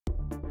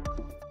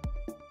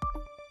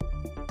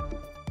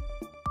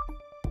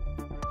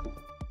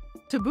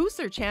To boost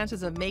their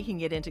chances of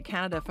making it into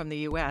Canada from the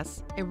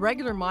U.S.,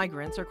 irregular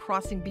migrants are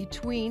crossing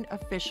between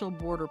official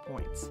border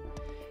points.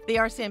 The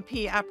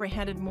RCMP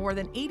apprehended more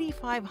than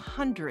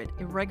 8,500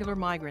 irregular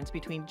migrants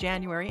between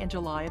January and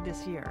July of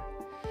this year.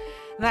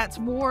 That's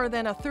more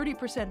than a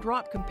 30%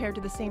 drop compared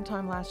to the same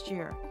time last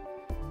year.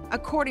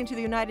 According to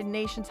the United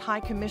Nations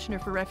High Commissioner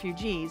for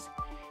Refugees,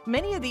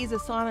 many of these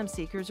asylum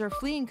seekers are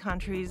fleeing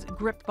countries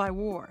gripped by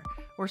war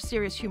or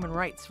serious human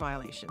rights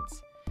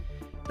violations.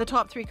 The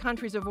top 3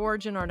 countries of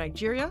origin are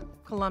Nigeria,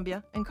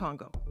 Colombia, and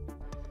Congo.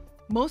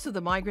 Most of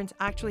the migrants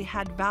actually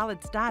had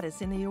valid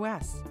status in the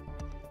U.S.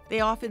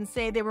 They often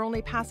say they were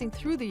only passing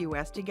through the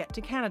U.S. to get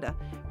to Canada,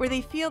 where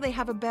they feel they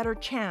have a better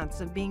chance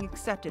of being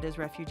accepted as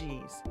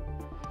refugees.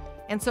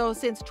 And so,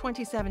 since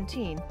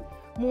 2017,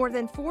 more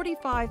than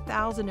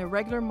 45,000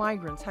 irregular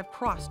migrants have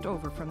crossed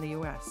over from the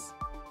U.S.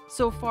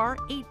 So far,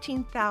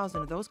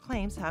 18,000 of those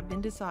claims have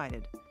been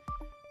decided.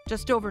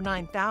 Just over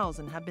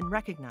 9,000 have been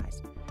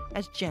recognized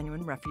as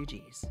genuine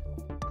refugees.